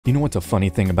You know what's a funny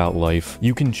thing about life?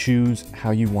 You can choose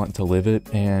how you want to live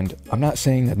it, and I'm not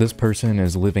saying that this person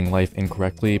is living life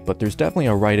incorrectly, but there's definitely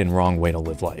a right and wrong way to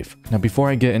live life. Now, before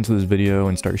I get into this video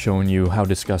and start showing you how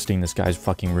disgusting this guy's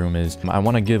fucking room is, I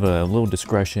want to give a little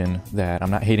discretion that I'm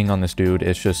not hating on this dude,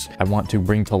 it's just I want to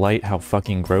bring to light how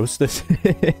fucking gross this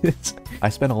is. I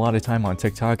spend a lot of time on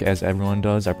TikTok, as everyone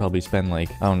does. I probably spend like,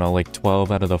 I don't know, like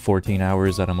 12 out of the 14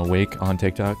 hours that I'm awake on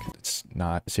TikTok. It's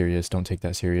not serious, don't take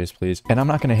that serious, please. And I'm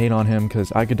not gonna hate on him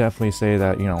because I could definitely say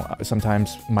that, you know,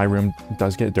 sometimes my room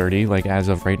does get dirty. Like as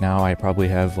of right now, I probably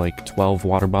have like 12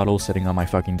 water bottles sitting on my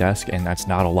fucking desk, and that's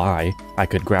not a lie. I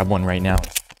could grab one right now.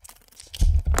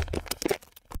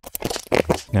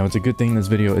 Now, it's a good thing this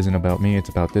video isn't about me, it's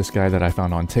about this guy that I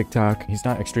found on TikTok. He's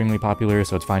not extremely popular,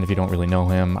 so it's fine if you don't really know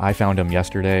him. I found him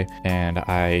yesterday, and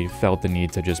I felt the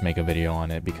need to just make a video on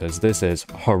it because this is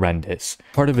horrendous.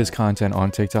 Part of his content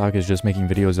on TikTok is just making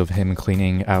videos of him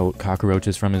cleaning out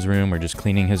cockroaches from his room, or just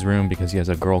cleaning his room because he has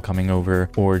a girl coming over,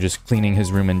 or just cleaning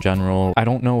his room in general. I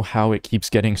don't know how it keeps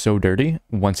getting so dirty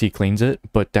once he cleans it,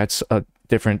 but that's a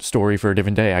different story for a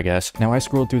different day, I guess. Now, I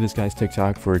scrolled through this guy's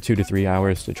TikTok for 2 to 3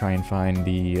 hours to try and find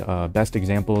the best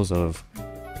examples of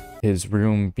his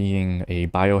room being a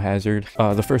biohazard.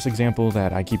 The first example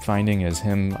that I keep finding is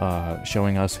him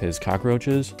showing us his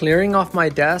cockroaches. Clearing off my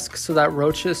desk so that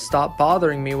roaches stop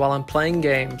bothering me while I'm playing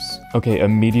games. Okay,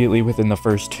 immediately within the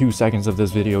first 2 seconds of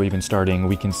this video even starting,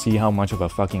 we can see how much of a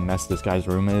fucking mess this guy's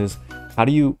room is.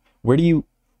 Where do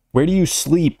you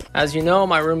sleep? As you know,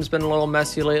 my room's been a little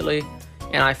messy lately,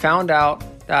 and I found out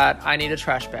that I need a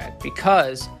trash bag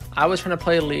because I was trying to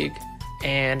play League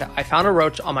and I found a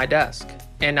roach on my desk.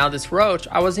 And now this roach,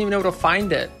 I wasn't even able to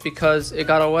find it because it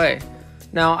got away.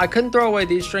 Now, I couldn't throw away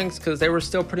these drinks because they were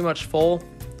still pretty much full.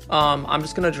 I'm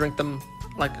just gonna drink them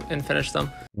and finish them.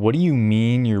 What do you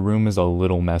mean your room is a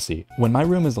little messy? When my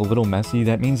room is a little messy,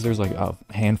 that means there's like a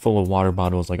handful of water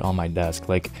bottles like on my desk.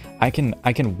 Like I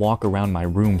can walk around my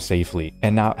room safely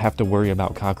and not have to worry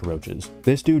about cockroaches.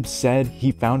 This dude said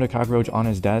he found a cockroach on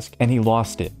his desk and he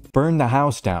lost it. Burned the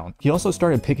house down. He also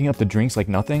started picking up the drinks like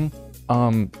nothing.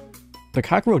 The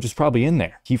cockroach is probably in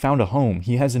there. He found a home.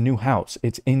 He has a new house.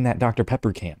 It's in that Dr.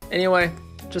 Pepper can. Anyway,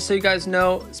 just so you guys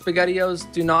know,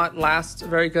 SpaghettiOs do not last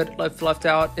very good if left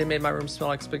out. It made my room smell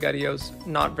like SpaghettiOs.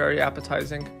 Not very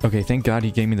appetizing. Okay, thank God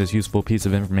he gave me this useful piece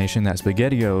of information that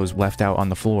SpaghettiOs left out on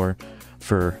the floor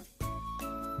for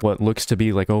what looks to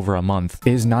be like over a month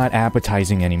is not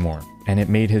appetizing anymore, and it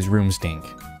made his room stink.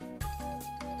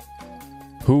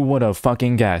 Who would have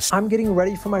fucking guessed? I'm getting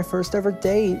ready for my first ever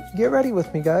date. Get ready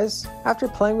with me, guys. After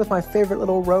playing with my favorite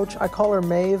little roach, I call her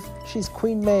Maeve. She's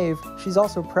Queen Maeve. She's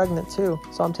also pregnant too,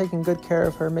 so I'm taking good care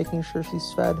of her, making sure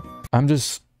she's fed. I'm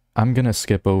gonna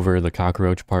skip over the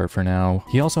cockroach part for now.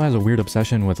 He also has a weird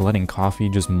obsession with letting coffee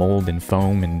just mold and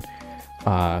foam and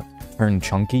turn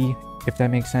chunky, if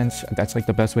that makes sense. That's like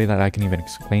the best way that I can even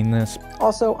explain this.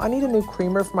 Also, I need a new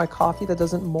creamer for my coffee that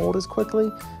doesn't mold as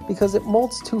quickly because it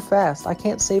molds too fast. I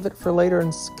can't save it for later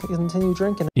and continue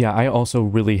drinking it. Yeah, I also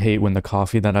really hate when the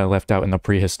coffee that I left out in the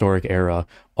prehistoric era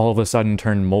all of a sudden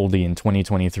turned moldy in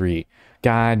 2023.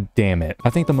 God damn it.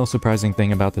 I think the most surprising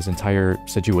thing about this entire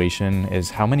situation is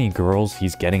how many girls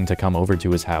he's getting to come over to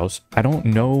his house. I don't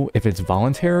know if it's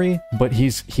voluntary, but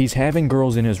he's having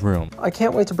girls in his room. I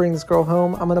can't wait to bring this girl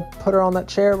home. I'm gonna put her on that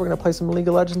chair. We're gonna play some League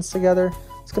of Legends together.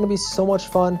 It's gonna be so much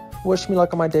fun. Wish me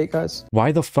luck on my date, guys.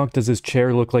 Why the fuck does this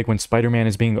chair look like when Spider-Man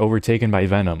is being overtaken by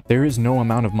Venom? There is no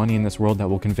amount of money in this world that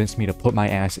will convince me to put my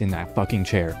ass in that fucking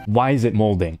chair. Why is it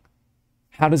molding?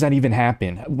 How does that even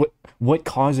happen? What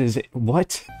causes it?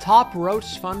 What? Top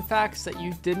roach fun facts that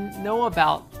you didn't know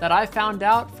about that I found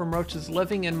out from roaches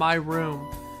living in my room.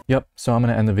 Yep, so I'm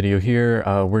gonna end the video here.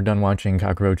 We're done watching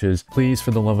cockroaches. Please, for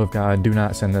the love of God, do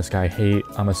not send this guy hate.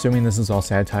 I'm assuming this is all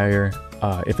satire.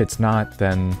 If it's not,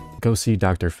 then go see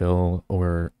Dr. Phil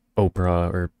or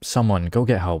Oprah or someone. Go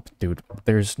get help, dude.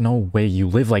 There's no way you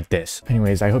live like this.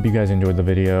 Anyways, I hope you guys enjoyed the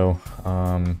video.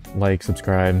 Like,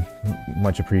 subscribe,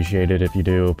 much appreciated if you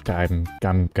do.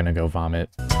 I'm gonna go vomit.